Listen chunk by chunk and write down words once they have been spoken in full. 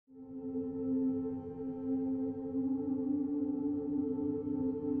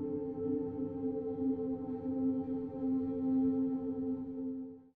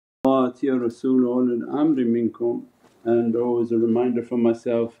atiya rasulu ulul amri minkum. And always a reminder for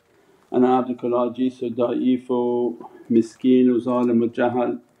myself, ana abdukal ajizu da'ifu miskinu zalimu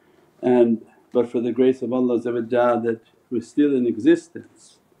jahal. And but for the grace of Allah that we're still in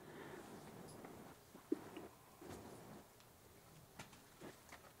existence.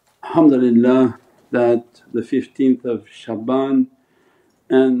 Alhamdulillah that the 15th of Shaban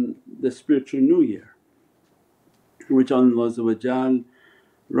and the spiritual new year, which Allah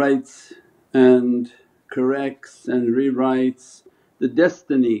writes and corrects and rewrites the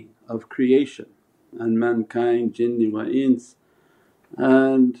destiny of creation and mankind, jinni wa ins,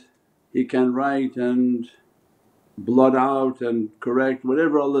 and He can write and blot out and correct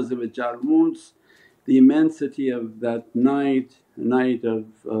whatever Allah wants. The immensity of that night, a night of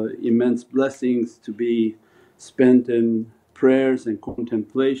immense blessings to be spent in prayers and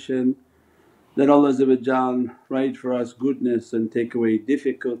contemplation, that Allah write for us goodness and take away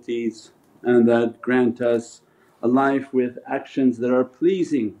difficulties, and that grant us a life with actions that are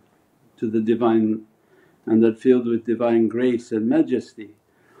pleasing to the Divine and that filled with Divine grace and majesty.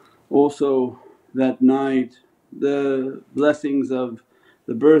 Also that night the blessings of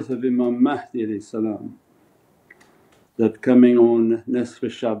the birth of Imam Mahdi, that coming on Nisf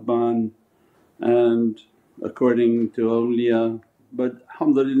Shaban and according to awliya. But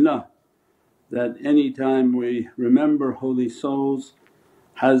alhamdulillah that any time we remember holy souls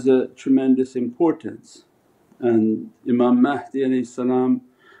has a tremendous importance, and Imam Mahdi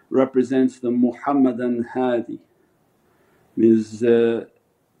represents the Muhammadan Hadi, means the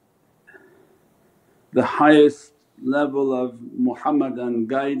highest level of Muhammadan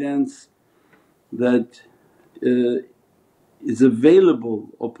guidance that is available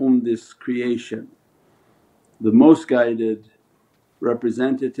upon this creation. The most guided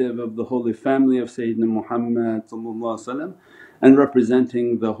representative of the holy family of Sayyidina Muhammad and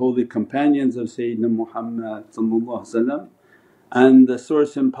representing the holy companions of Sayyidina Muhammad and the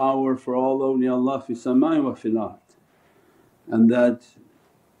source and power for all awliyaullah fi samai wa fil ard. And that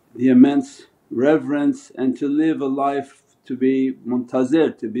the immense reverence and to live a life to be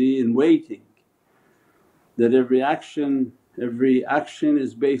muntazir, to be in waiting, that every action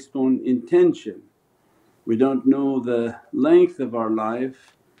is based on intention. We don't know the length of our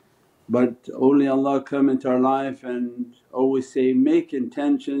life, but awliyaullah come into our life and always say, make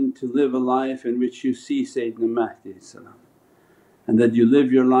intention to live a life in which you see Sayyidina Mahdi, and that you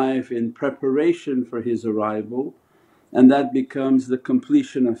live your life in preparation for his arrival, and that becomes the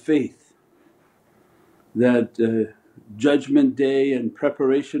completion of faith. That Judgment Day and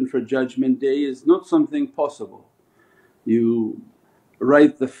preparation for Judgment Day is not something possible. You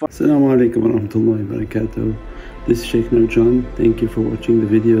write the As-salamu alaykum wa rahmatullahi wa barakatuh. This is Shaykh Nurjan. Thank you for watching the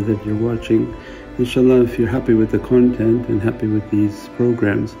video that you're watching. Inshallah, if you're happy with the content and happy with these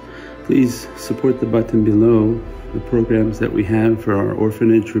programs, please support the button below, the programs that we have for our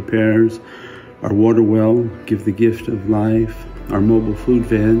orphanage repairs, our water well, Give the Gift of Life, our mobile food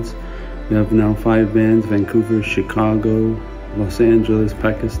vans. We have now 5 vans: Vancouver, Chicago, Los Angeles,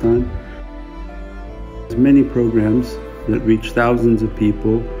 Pakistan. There's many programs that reach thousands of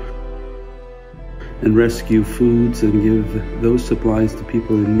people and rescue foods and give those supplies to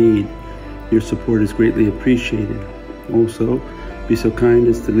people in need. Your support is greatly appreciated. Also, be so kind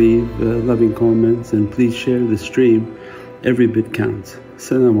as to leave loving comments and please share the stream. Every bit counts.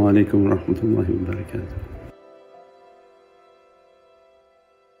 As-salamu alaykum wa rahmatullahi wa barakatuh.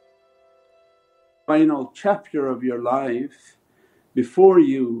 Final chapter of your life before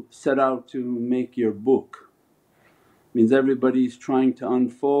you set out to make your book. Means everybody's trying to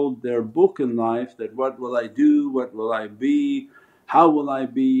unfold their book in life, that what will I do, what will I be, how will I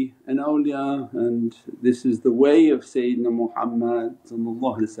be an awliya. And this is the way of Sayyidina Muhammad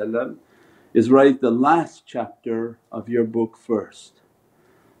is write the last chapter of your book first.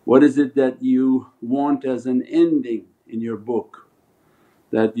 What is it that you want as an ending in your book?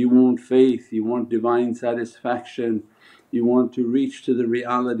 That you want faith, you want divine satisfaction, you want to reach to the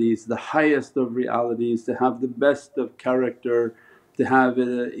realities, the highest of realities, to have the best of character, to have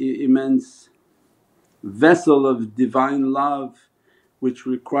an immense vessel of divine love which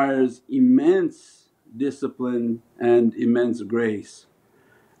requires immense discipline and immense grace.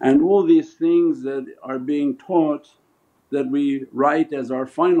 And all these things that are being taught that we write as our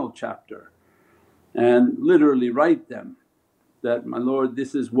final chapter and literally write them, that, my Lord,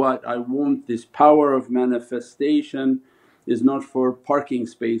 this is what I want. This power of manifestation is not for parking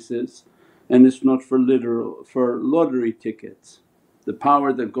spaces and it's not for lottery tickets. The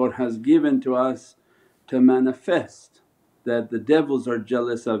power that God has given to us to manifest, that the devils are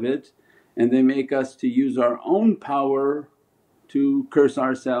jealous of it and they make us to use our own power to curse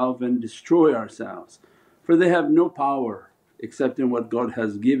ourselves and destroy ourselves, for they have no power except in what God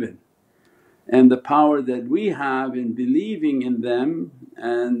has given. And the power that we have in believing in them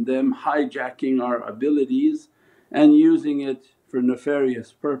and them hijacking our abilities and using it for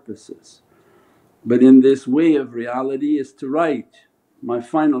nefarious purposes. But in this way of reality is to write my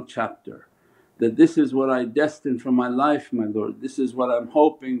final chapter, that this is what I destined for my life, my Lord, this is what I'm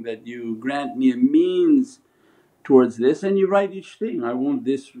hoping that you grant me a means towards this. And you write each thing, I want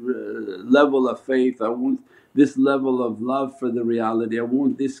this level of faith, I want this level of love for the reality, I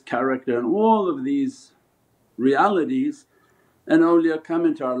want this character, and all of these realities. And awliya come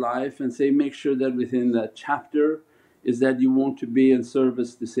into our life and say, make sure that within that chapter is that you want to be in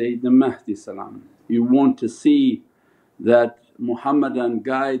service to Sayyidina Mahdi salam. You want to see that Muhammadan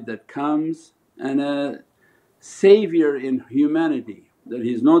guide that comes and a saviour in humanity, that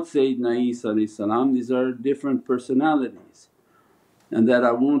he's not Sayyidina Isa salam, these are different personalities. And that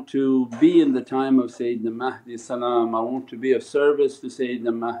I want to be in the time of Sayyidina Mahdi salam, I want to be of service to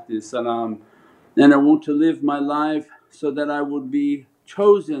Sayyidina Mahdi salam, and I want to live my life so that I would be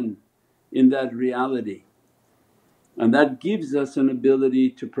chosen in that reality. And that gives us an ability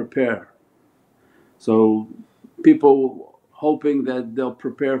to prepare. So people hoping that they'll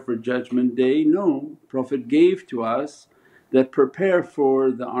prepare for Judgment Day, no, Prophet gave to us that prepare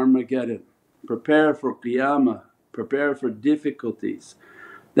for the Armageddon, prepare for Qiyamah, prepare for difficulties.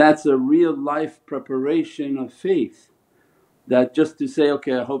 That's a real life preparation of faith. That just to say,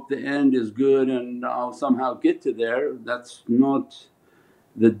 okay, I hope the end is good and I'll somehow get to there, that's not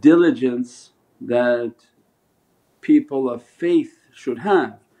the diligence that people of faith should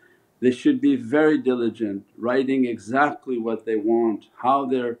have. They should be very diligent, writing exactly what they want, how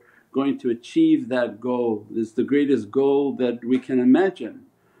they're going to achieve that goal. It's the greatest goal that we can imagine.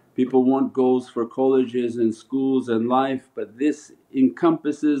 People want goals for colleges and schools and life, but this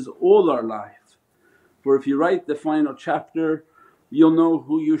encompasses all our life. For if you write the final chapter, you'll know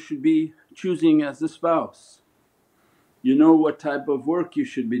who you should be choosing as a spouse. You know what type of work you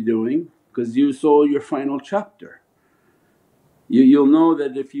should be doing because you saw your final chapter. You'll know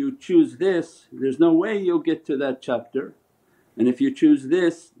that if you choose this, there's no way you'll get to that chapter, and if you choose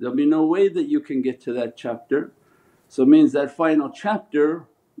this, there'll be no way that you can get to that chapter. So it means that final chapter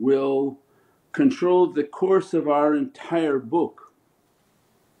will control the course of our entire book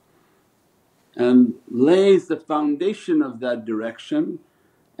and lays the foundation of that direction.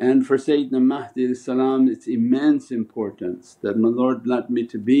 And for Sayyidina Mahdi its immense importance that, my Lord, let me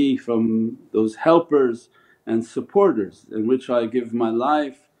to be from those helpers and supporters in which I give my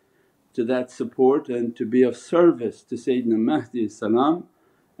life to that support and to be of service to Sayyidina Mahdi.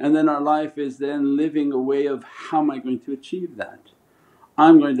 And then our life is then living a way of how am I going to achieve that?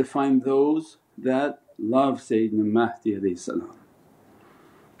 I'm going to find those that love Sayyidina Mahdi.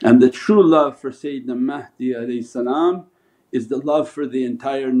 And the true love for Sayyidina Mahdi is the love for the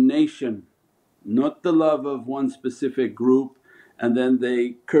entire nation, not the love of one specific group and then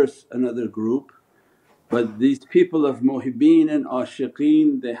they curse another group. But these people of muhibbeen and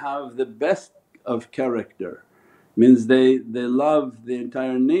ashiqeen, they have the best of character, means they love the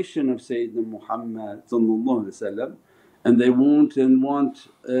entire nation of Sayyidina Muhammad and they want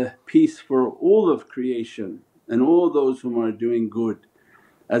peace for all of creation and all those whom are doing good.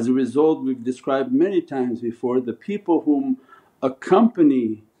 As a result, we've described many times before, the people whom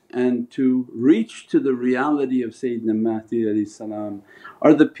accompany and to reach to the reality of Sayyidina Mahdi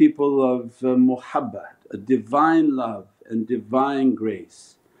are the people of muhabbat, a divine love and divine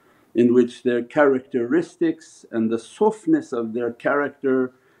grace, in which their characteristics and the softness of their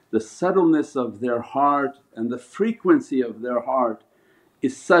character, the subtleness of their heart and the frequency of their heart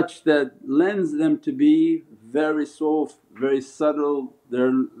is such that lends them to be very soft, very subtle,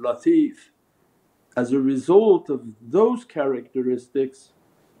 they're lateef. As a result of those characteristics,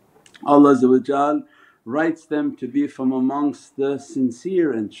 Allah writes them to be from amongst the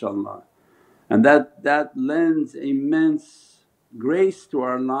sincere inshaAllah. And that lends immense grace to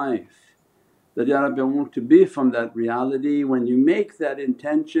our life that, Ya Rabbi, I want to be from that reality. When you make that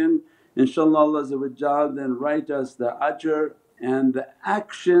intention, inshaAllah Allah then write us the ajr and the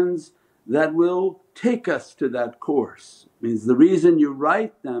actions that will take us to that course. Means the reason you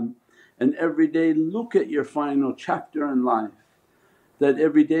write them and every day look at your final chapter in life, that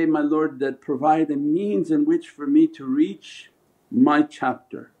every day, my Lord, that provide a means in which for me to reach my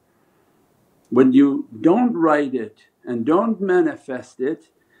chapter. When you don't write it and don't manifest it,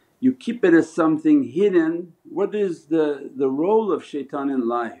 you keep it as something hidden. What is the role of shaitan in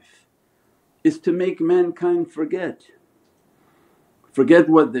life? Is to make mankind forget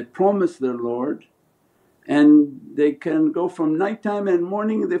what they promised their Lord, and they can go from nighttime and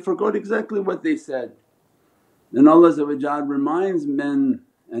morning they forgot exactly what they said. Then Allah reminds men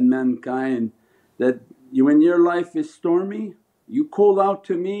and mankind that when your life is stormy you call out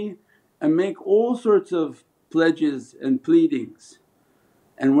to me and make all sorts of pledges and pleadings,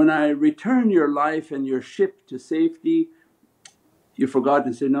 and when I return your life and your ship to safety you forgot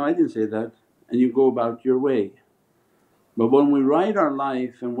and say, no I didn't say that, and you go about your way. But when we write our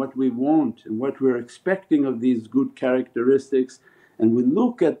life and what we want and what we're expecting of these good characteristics, and we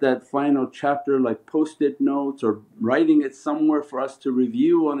look at that final chapter like post-it notes or writing it somewhere for us to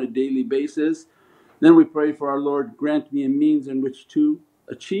review on a daily basis, then we pray for our Lord, grant me a means in which to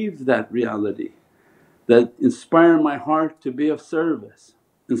achieve that reality. That inspire my heart to be of service,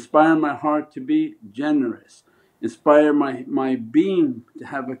 inspire my heart to be generous, inspire my being to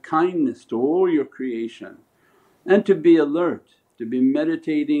have a kindness to all your creation, and to be alert, to be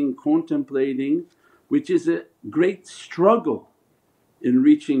meditating, contemplating, which is a great struggle in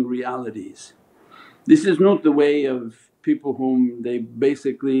reaching realities. This is not the way of people whom they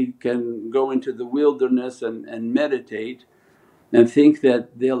basically can go into the wilderness and meditate and think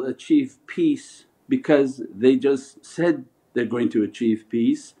that they'll achieve peace because they just said they're going to achieve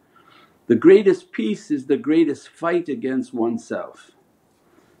peace. The greatest peace is the greatest fight against oneself.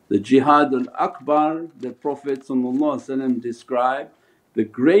 The jihadul akbar that Prophet described, the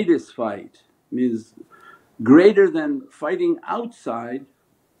greatest fight means greater than fighting outside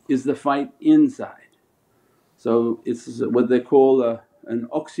is the fight inside. So it's what they call an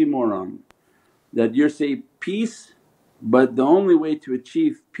oxymoron, that you're saying peace but the only way to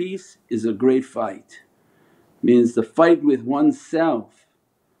achieve peace is a great fight. Means the fight with oneself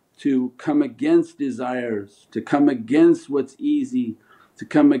to come against desires, to come against what's easy, to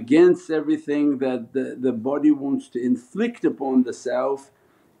come against everything that the body wants to inflict upon the self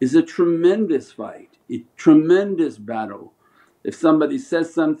is a tremendous fight, a tremendous battle. If somebody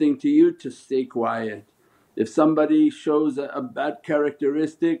says something to you, to stay quiet. If somebody shows a bad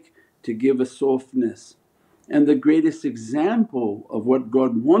characteristic, to give a softness. And the greatest example of what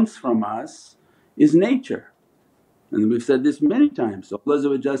God wants from us is nature. And we've said this many times. So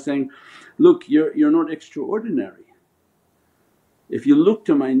Allah saying, look, you're not extraordinary. If you look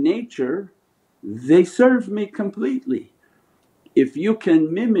to my nature, they serve me completely. If you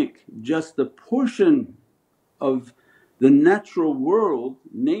can mimic just a portion of the natural world,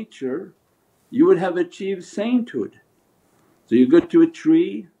 nature, you would have achieved sainthood. So you go to a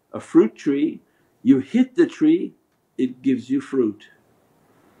tree, a fruit tree, you hit the tree, it gives you fruit.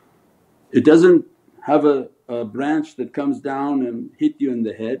 It doesn't have a branch that comes down and hit you in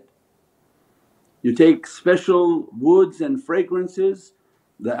the head. You take special woods and fragrances,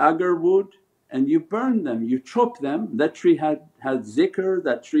 the agar wood, and you burn them, you chop them. That tree has zikr,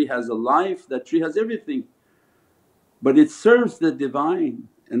 that tree has a life, that tree has everything. But it serves the Divine,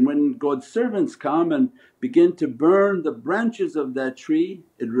 and when God's servants come and begin to burn the branches of that tree,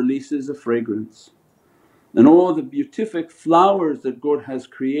 it releases a fragrance. And all the beatific flowers that God has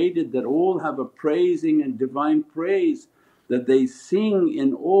created that all have a praising and divine praise, that they sing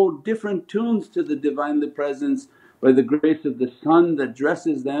in all different tunes to the Divinely Presence by the grace of the sun that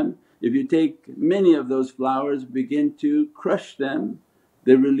dresses them. If you take many of those flowers, begin to crush them,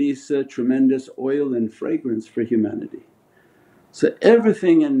 they release a tremendous oil and fragrance for humanity. So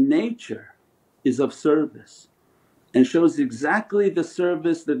everything in nature is of service and shows exactly the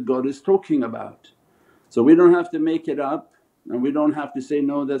service that God is talking about. So we don't have to make it up and we don't have to say,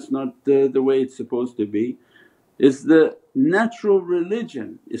 no that's not the way it's supposed to be. It's the natural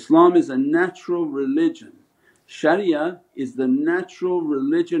religion. Islam is a natural religion. Sharia is the natural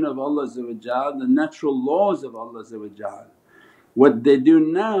religion of Allah, the natural laws of Allah. What they do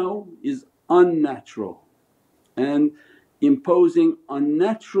now is unnatural and imposing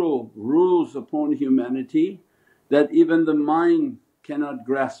unnatural rules upon humanity that even the mind cannot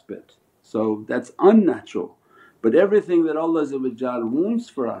grasp it. So that's unnatural. But everything that Allah wants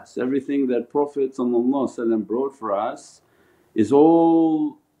for us, everything that Prophet brought for us is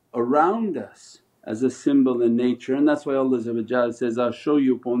all around us as a symbol in nature. And that's why Allah says, I'll show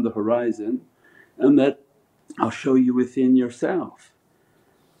you upon the horizon, and that I'll show you within yourself.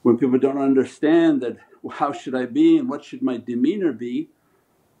 When people don't understand that, well, how should I be and what should my demeanour be?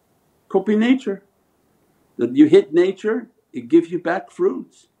 Copy nature. That you hit nature, it gives you back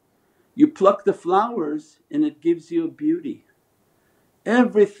fruits. You pluck the flowers and it gives you a beauty.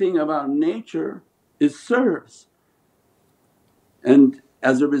 Everything about nature is serves, and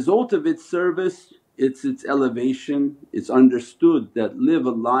as a result of its service it's its elevation. It's understood that live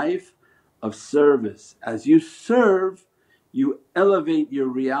a life of service. As you serve you elevate your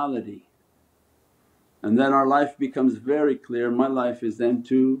reality. And then our life becomes very clear, my life is then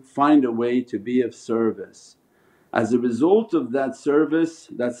to find a way to be of service. As a result of that service,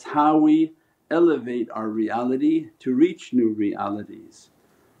 that's how we elevate our reality to reach new realities.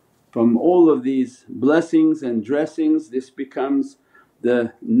 From all of these blessings and dressings, this becomes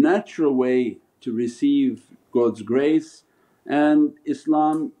the natural way to receive God's grace, and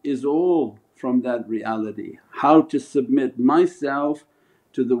Islam is all from that reality. How to submit myself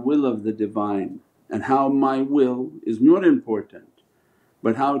to the will of the Divine, and how my will is not important,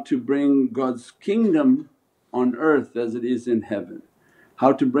 but how to bring God's kingdom on earth as it is in heaven.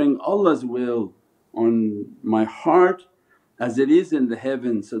 How to bring Allah's will on my heart as it is in the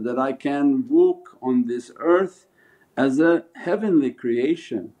heavens, so that I can walk on this earth as a heavenly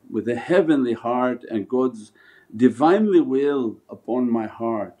creation with a heavenly heart and God's Divinely will upon my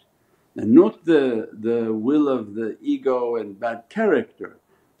heart, and not the will of the ego and bad character.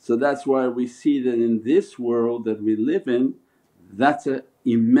 So that's why we see that in this world that we live in, that's an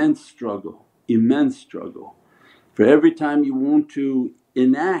immense struggle, immense struggle. For every time you want to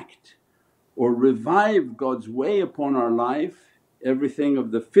enact or revive God's way upon our life, everything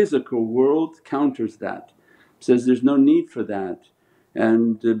of the physical world counters that, says there's no need for that.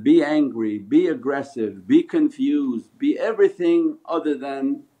 And be angry, be aggressive, be confused, be everything other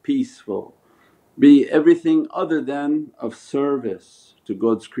than peaceful, be everything other than of service to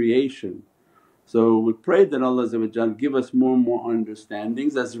God's creation. So we pray that Allah give us more and more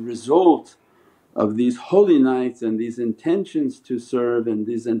understandings as a result of these holy nights and these intentions to serve and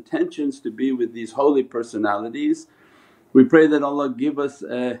these intentions to be with these holy personalities. We pray that Allah give us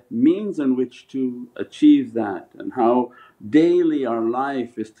a means in which to achieve that, and how daily our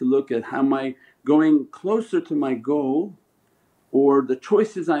life is to look at how am I going closer to my goal, or the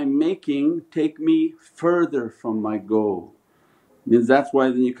choices I'm making take me further from my goal. Means that's why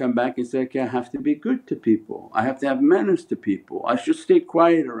then you come back and say, okay, I have to be good to people, I have to have manners to people, I should stay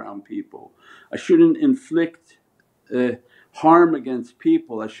quiet around people, I shouldn't inflict harm against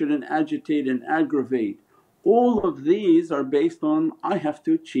people, I shouldn't agitate and aggravate. All of these are based on I have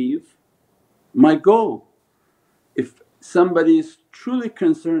to achieve my goal. If somebody is truly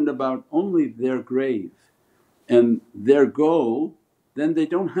concerned about only their grave and their goal, then they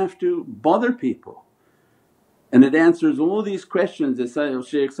don't have to bother people. And it answers all these questions. They say, oh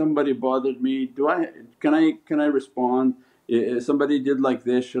Shaykh, somebody bothered me, can I respond? Somebody did like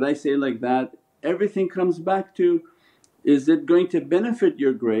this, should I say like that? Everything comes back to, is it going to benefit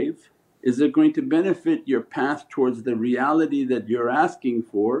your grave? Is it going to benefit your path towards the reality that you're asking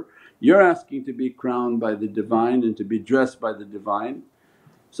for? You're asking to be crowned by the Divine and to be dressed by the Divine.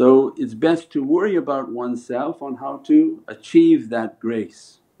 So it's best to worry about oneself on how to achieve that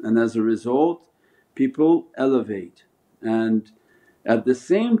grace, and as a result people elevate. And at the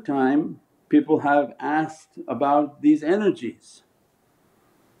same time people have asked about these energies,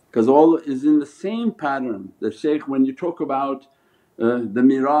 because all is in the same pattern. The Shaykh, when you talk about the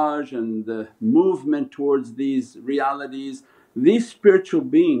miraj and the movement towards these realities, these spiritual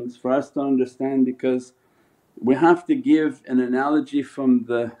beings, for us to understand, because we have to give an analogy from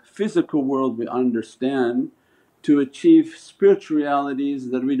the physical world we understand to achieve spiritual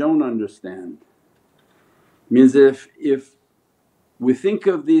realities that we don't understand. Means if we think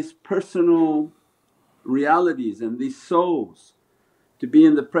of these personal realities and these souls to be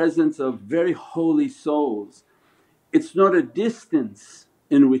in the presence of very holy souls, it's not a distance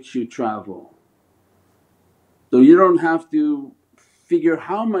in which you travel. So you don't have to figure,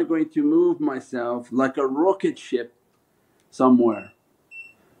 how am I going to move myself like a rocket ship somewhere.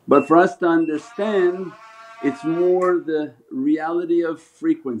 But for us to understand, it's more the reality of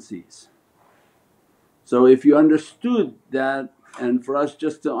frequencies. So if you understood that, and for us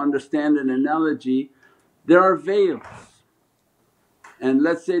just to understand an analogy, there are veils, and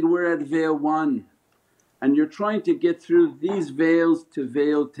let's say we're at veil 1 and you're trying to get through these veils to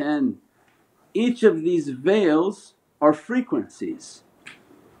veil 10. Each of these veils are frequencies,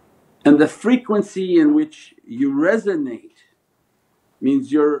 and the frequency in which you resonate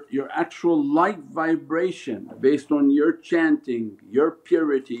means your actual light vibration based on your chanting, your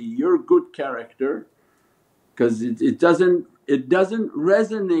purity, your good character. Because it doesn't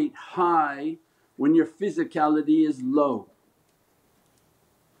resonate high when your physicality is low.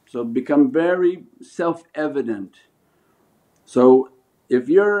 So become very self-evident. So if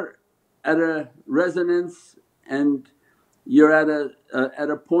you're at a resonance and you're at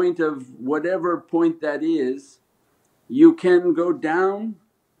a point of whatever point that is, you can go down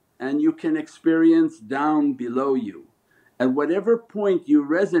and you can experience down below you. At whatever point you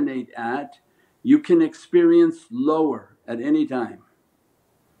resonate at, you can experience lower at any time.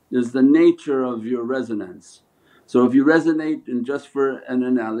 There's the nature of your resonance. So if you resonate, and just for an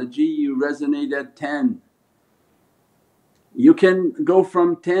analogy, you resonate at 10, you can go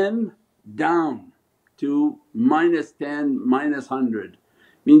from 10 down to -10, -100.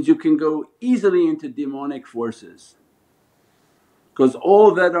 Means you can go easily into demonic forces, because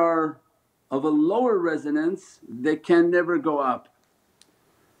all that are of a lower resonance they can never go up.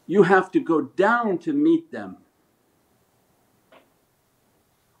 You have to go down to meet them.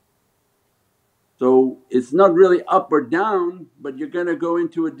 So it's not really up or down, but you're going to go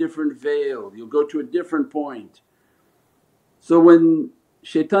into a different veil, you'll go to a different point. So when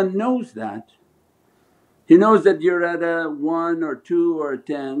shaitan knows that, he knows that you're at a 1 or 2 or a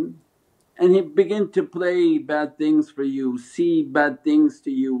 10, and he begin to play bad things for you, see bad things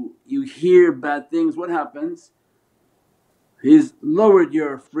to you, you hear bad things. What happens? He's lowered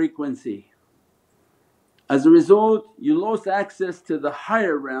your frequency. As a result you lost access to the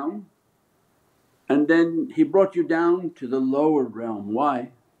higher realm, and then he brought you down to the lower realm.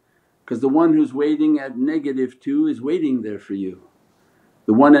 Why? Because the one who's waiting at -2 is waiting there for you.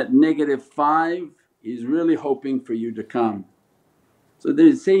 The one at -5 is really hoping for you to come. So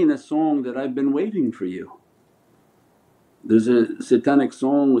they say in a song that, I've been waiting for you. There's a satanic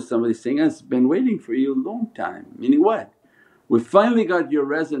song with somebody saying, I've been waiting for you a long time. Meaning what? We finally got your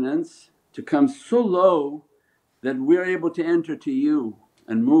resonance to come so low that we're able to enter to you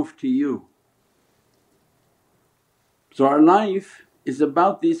and move to you. So our life is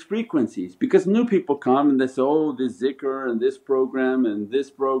about these frequencies, because new people come and they say, oh this zikr and this program,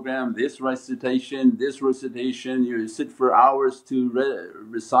 this recitation, you sit for hours to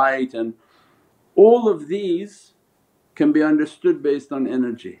recite, and all of these can be understood based on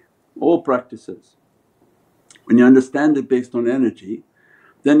energy, all practices. When you understand it based on energy,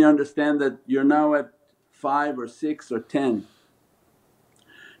 then you understand that you're now at 5 or 6 or 10.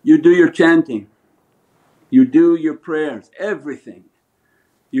 You do your chanting, you do your prayers, everything.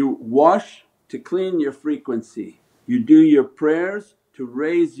 You wash to clean your frequency, you do your prayers to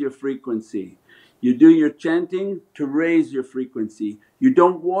raise your frequency, you do your chanting to raise your frequency. You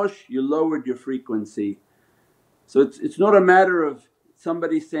don't wash, you lowered your frequency. So it's not a matter of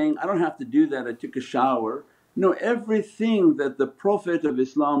somebody saying, I don't have to do that, I took a shower. No, everything that the Prophet of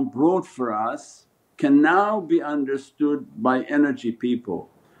Islam brought for us can now be understood by energy people.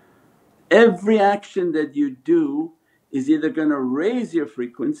 Every action that you do is either going to raise your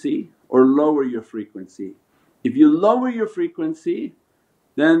frequency or lower your frequency. If you lower your frequency,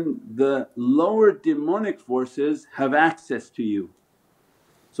 then the lower demonic forces have access to you.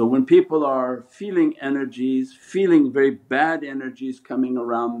 So when people are feeling energies, feeling very bad energies coming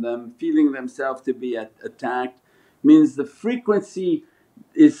around them, feeling themselves to be attacked, means the frequency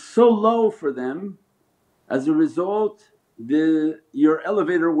is so low for them. As a result your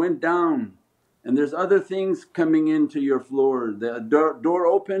elevator went down and there's other things coming into your floor, the door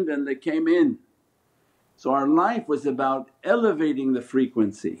opened and they came in. So our life was about elevating the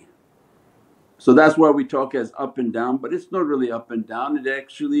frequency. So that's why we talk as up and down, but it's not really up and down, it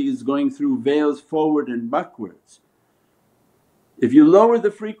actually is going through veils forward and backwards. If you lower the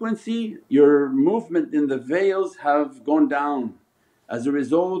frequency, your movement in the veils have gone down. As a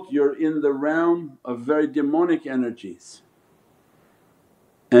result you're in the realm of very demonic energies.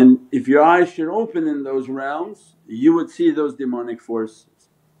 And if your eyes should open in those realms you would see those demonic forces.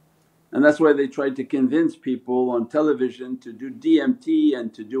 And that's why they tried to convince people on television to do DMT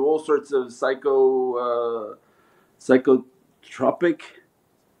and to do all sorts of psychotropic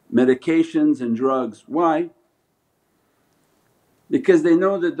medications and drugs. Why? Because they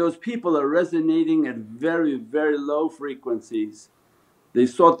know that those people are resonating at very, very low frequencies. They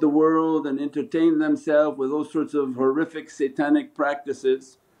sought the world and entertained themselves with all sorts of horrific satanic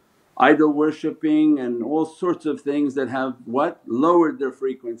practices, idol worshipping and all sorts of things that have what? Lowered their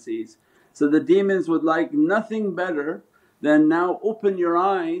frequencies. So the demons would like nothing better than now open your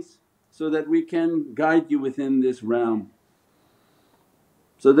eyes so that we can guide you within this realm.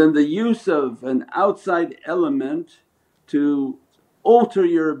 So then the use of an outside element to alter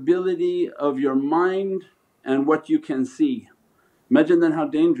your ability of your mind and what you can see. Imagine then how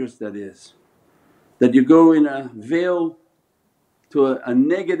dangerous that is, that you go in a veil to a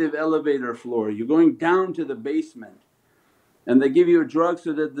negative elevator floor, you're going down to the basement and they give you a drug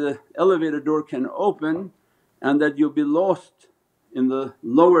so that the elevator door can open and that you'll be lost in the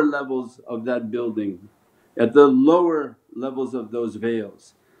lower levels of that building, at the lower levels of those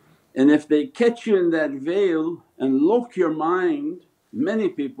veils. And if they catch you in that veil and lock your mind, many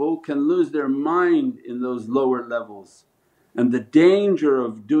people can lose their mind in those lower levels. And the danger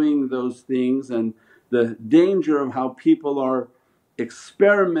of doing those things and the danger of how people are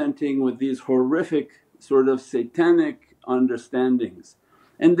experimenting with these horrific sort of satanic understandings,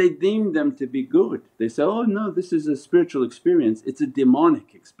 and they deem them to be good. They say, oh no, this is a spiritual experience, it's a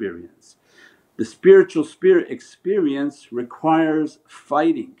demonic experience. The spiritual experience requires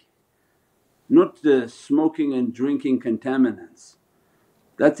fighting, not the smoking and drinking contaminants.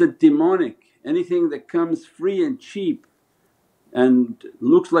 That's a demonic. Anything that comes free and cheap and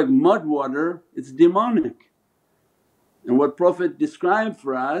looks like mud water, it's demonic. And what Prophet described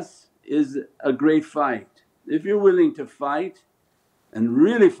for us is a great fight. If you're willing to fight and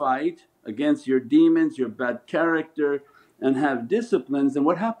really fight against your demons, your bad character, and have disciplines, then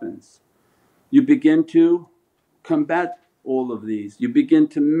what happens? You begin to combat all of these, you begin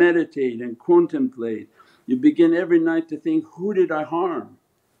to meditate and contemplate. You begin every night to think, who did I harm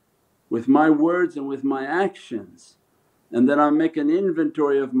with my words and with my actions? And then I'll make an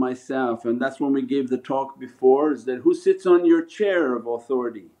inventory of myself. And that's when we gave the talk before, is that who sits on your chair of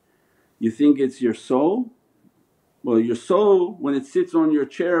authority? You think it's your soul? Well, your soul when it sits on your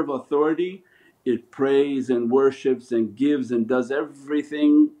chair of authority, it prays and worships and gives and does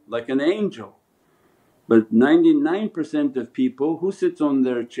everything like an angel. But 99% of people, who sits on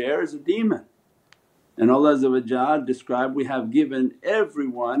their chair is a demon. And Allah described, we have given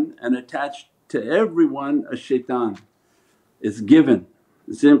everyone and attached to everyone a shaitan. It's given,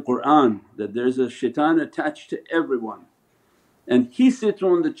 it's in Qur'an that there's a shaitan attached to everyone, and he sits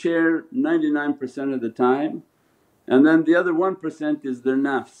on the chair 99% of the time. And then the other 1% is their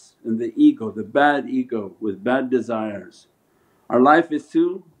nafs and the ego, the bad ego with bad desires. Our life is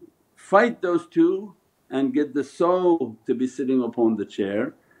to fight those two and get the soul to be sitting upon the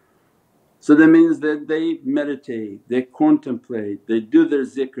chair. So that means that they meditate, they contemplate, they do their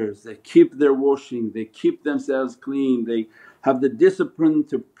zikrs, they keep their washing, they keep themselves clean, they have the discipline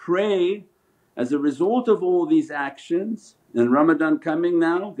to pray. As a result of all these actions, and Ramadan coming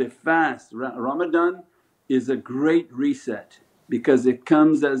now, they fast. Ramadan is a great reset because it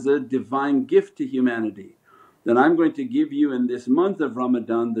comes as a divine gift to humanity. Then I'm going to give you in this month of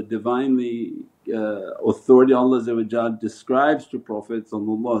Ramadan the Divinely authority Allah describes to Prophet,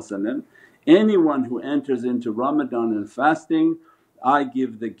 anyone who enters into Ramadan and fasting, I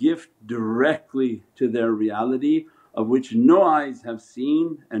give the gift directly to their reality, of which no eyes have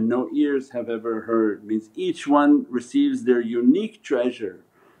seen and no ears have ever heard. Means each one receives their unique treasure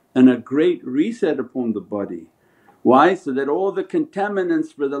and a great reset upon the body. Why? So that all the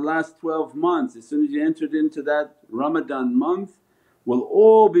contaminants for the last 12 months, as soon as you entered into that Ramadan month, will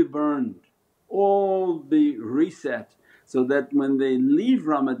all be burned, all be reset, so that when they leave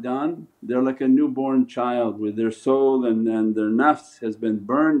Ramadan they're like a newborn child with their soul and their nafs has been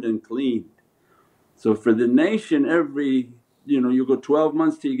burned and cleaned. So for the nation, every you go 12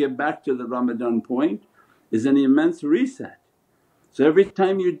 months till you get back to the Ramadan point is an immense reset. So every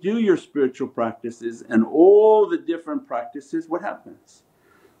time you do your spiritual practices and all the different practices, what happens?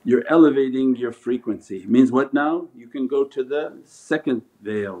 You're elevating your frequency. Means what now? You can go to the second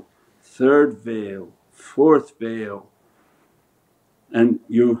veil, third veil, fourth veil, and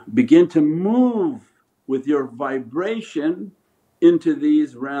you begin to move with your vibration into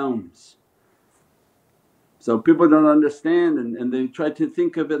these realms. So people don't understand and they try to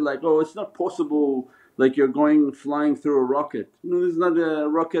think of it like, oh it's not possible, like you're flying through a rocket. No, this is not a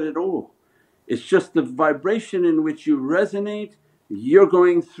rocket at all. It's just the vibration in which you resonate, you're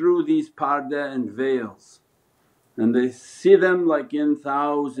going through these parda and veils, and they see them like in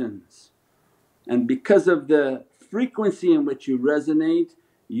thousands. And because of the frequency in which you resonate,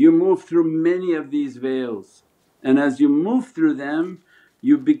 you move through many of these veils, and as you move through them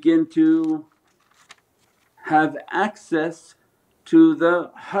you begin to have access to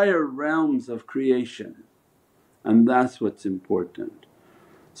the higher realms of creation, and that's what's important.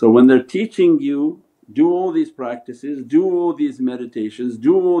 So when they're teaching you, do all these practices, do all these meditations,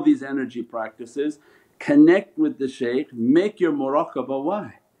 do all these energy practices, connect with the shaykh, make your muraqabah.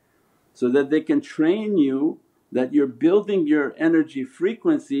 Why? So that they can train you that you're building your energy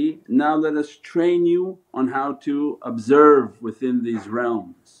frequency, now let us train you on how to observe within these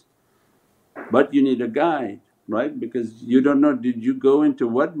realms. But you need a guide, right? Because you don't know, did you go into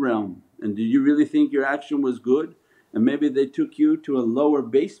what realm and did you really think your action was good? And maybe they took you to a lower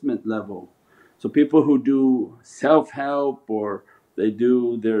basement level. So people who do self-help or they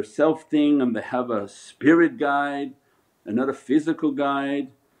do their self thing and they have a spirit guide and not a physical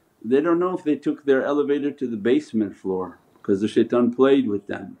guide, they don't know if they took their elevator to the basement floor, because the shaitan played with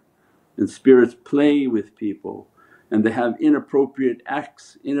them. And spirits play with people and they have inappropriate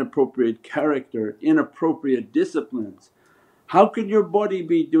acts, inappropriate character, inappropriate disciplines. How could your body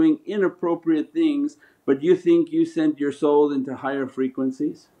be doing inappropriate things but you think you sent your soul into higher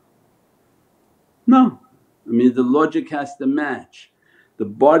frequencies? No. I mean the logic has to match. The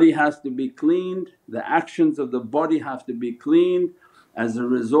body has to be cleaned, the actions of the body have to be cleaned as a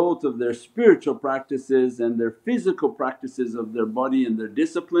result of their spiritual practices and their physical practices of their body and their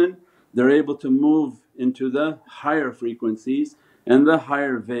discipline. They're able to move into the higher frequencies and the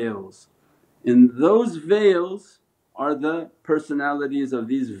higher veils. In those veils are the personalities of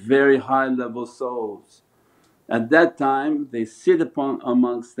these very high level souls. At that time they sit upon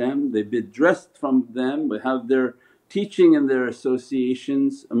amongst them, they be dressed from them, they have their teaching and their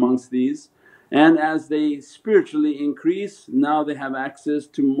associations amongst these. And as they spiritually increase, now they have access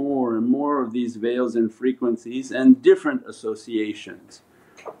to more and more of these veils and frequencies and different associations.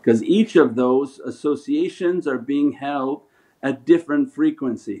 Because each of those associations are being held at different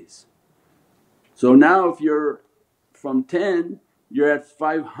frequencies. So now if you're from 10 you're at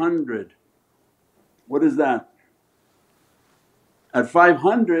 500. What is that? At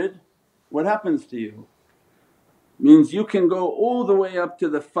 500 what happens to you? Means you can go all the way up to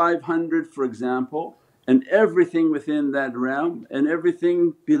the 500 for example, and everything within that realm and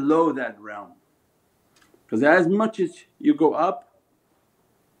everything below that realm. Because as much as you go up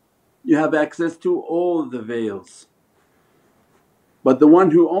you have access to all the veils. But the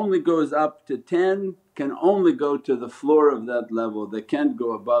one who only goes up to 10 can only go to the floor of that level, they can't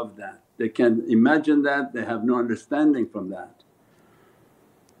go above that. They can't imagine that, they have no understanding from that.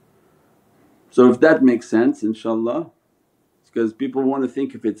 So if that makes sense inshaAllah, because people want to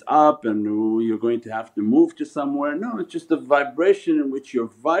think if it's up and you're going to have to move to somewhere. No, it's just the vibration in which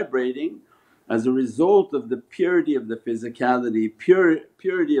you're vibrating as a result of the purity of the physicality,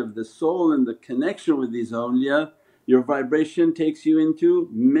 purity of the soul and the connection with these awliya. Your vibration takes you into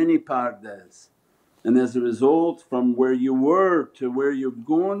many pardas, and as a result from where you were to where you've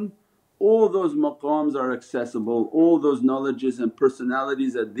gone, all those maqams are accessible, all those knowledges and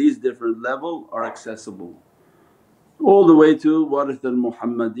personalities at these different level are accessible. All the way to Waritha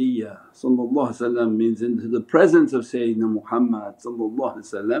al-Muhammadiyya means into the presence of Sayyidina Muhammad,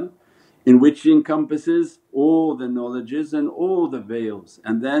 in which encompasses all the knowledges and all the veils.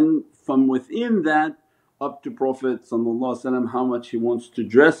 And then from within that up to Prophet how much he wants to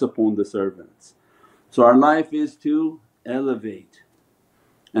dress upon the servants. So our life is to elevate,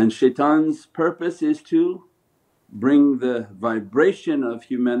 and shaitan's purpose is to bring the vibration of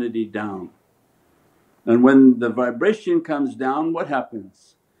humanity down. And when the vibration comes down, what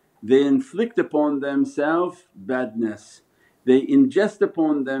happens? They inflict upon themselves badness, they ingest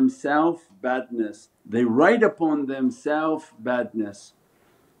upon themselves badness, they write upon themselves badness.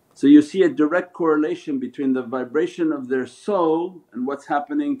 So you see a direct correlation between the vibration of their soul and what's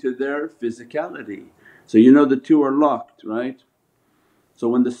happening to their physicality. So you know the two are locked, right? So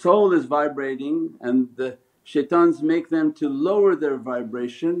when the soul is vibrating and the shaitans make them to lower their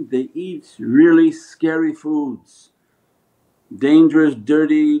vibration, they eat really scary foods, dangerous,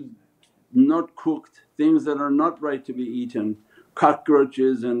 dirty, not cooked, things that are not right to be eaten,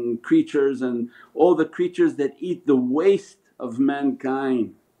 cockroaches and creatures and all the creatures that eat the waste of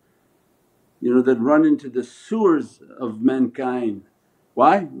mankind, that run into the sewers of mankind.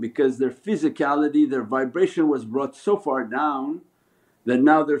 Why? Because their physicality, their vibration was brought so far down that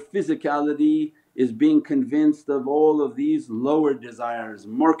now their physicality is being convinced of all of these lower desires,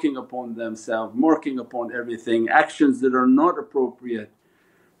 marking upon themselves, marking upon everything, actions that are not appropriate.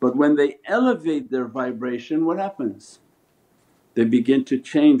 But when they elevate their vibration, what happens? They begin to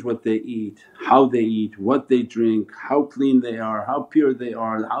change what they eat, how they eat, what they drink, how clean they are, how pure they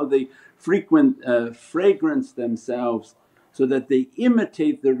are, how they fragrance themselves, so that they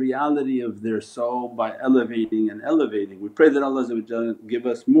imitate the reality of their soul by elevating and elevating. We pray that Allah give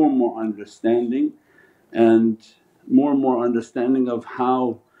us more and more understanding of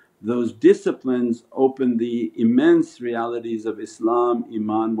how those disciplines open the immense realities of Islam,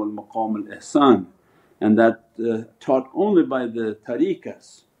 Iman wal Maqam al Ihsan, and that taught only by the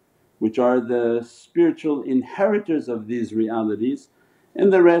tariqas, which are the spiritual inheritors of these realities,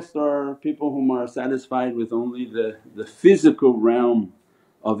 and the rest are people whom are satisfied with only the physical realm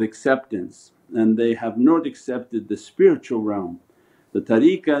of acceptance, and they have not accepted the spiritual realm. The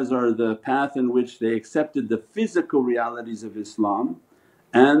tariqas are the path in which they accepted the physical realities of Islam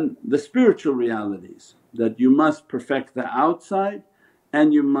and the spiritual realities, that you must perfect the outside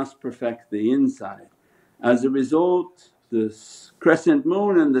and you must perfect the inside. As a result, the crescent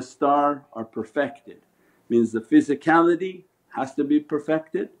moon and the star are perfected, means the physicality has to be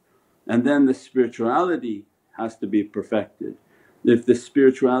perfected and then the spirituality has to be perfected. If the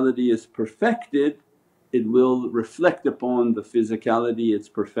spirituality is perfected, it will reflect upon the physicality, its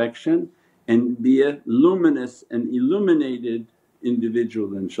perfection, and be a luminous and illuminated individual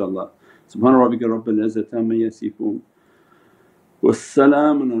inshaAllah. Subhana rabbika rabbil izzati amma yasifoon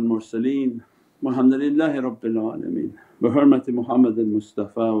wassalamun al mursaleen walhamdulillahi rabbil alameen bi hurmati Muhammad al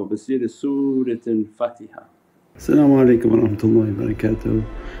Mustafa wa basiri Surat al Fatiha. As-salamu alaykum wa rahmatullahi wa barakatuh.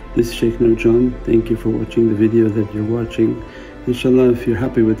 This is Shaykh Nurjan. Thank you for watching the video that you're watching. InshaAllah, if you're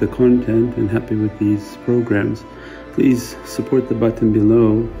happy with the content and happy with these programs, please support the button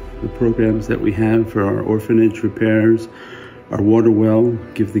below, the programs that we have for our orphanage repairs, our water well,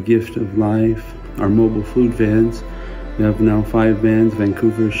 Give the Gift of Life, our mobile food vans. We have now 5 vans: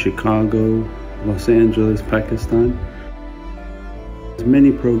 Vancouver, Chicago, Los Angeles, Pakistan. There's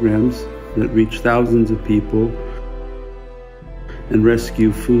many programs that reach thousands of people and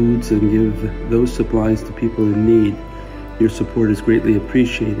rescue foods and give those supplies to people in need. Your support is greatly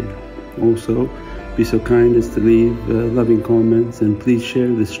appreciated. Also, be so kind as to leave loving comments and please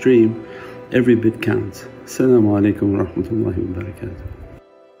share the stream. Every bit counts. As-salamu alaykum wa rahmatullahi wa barakatuh.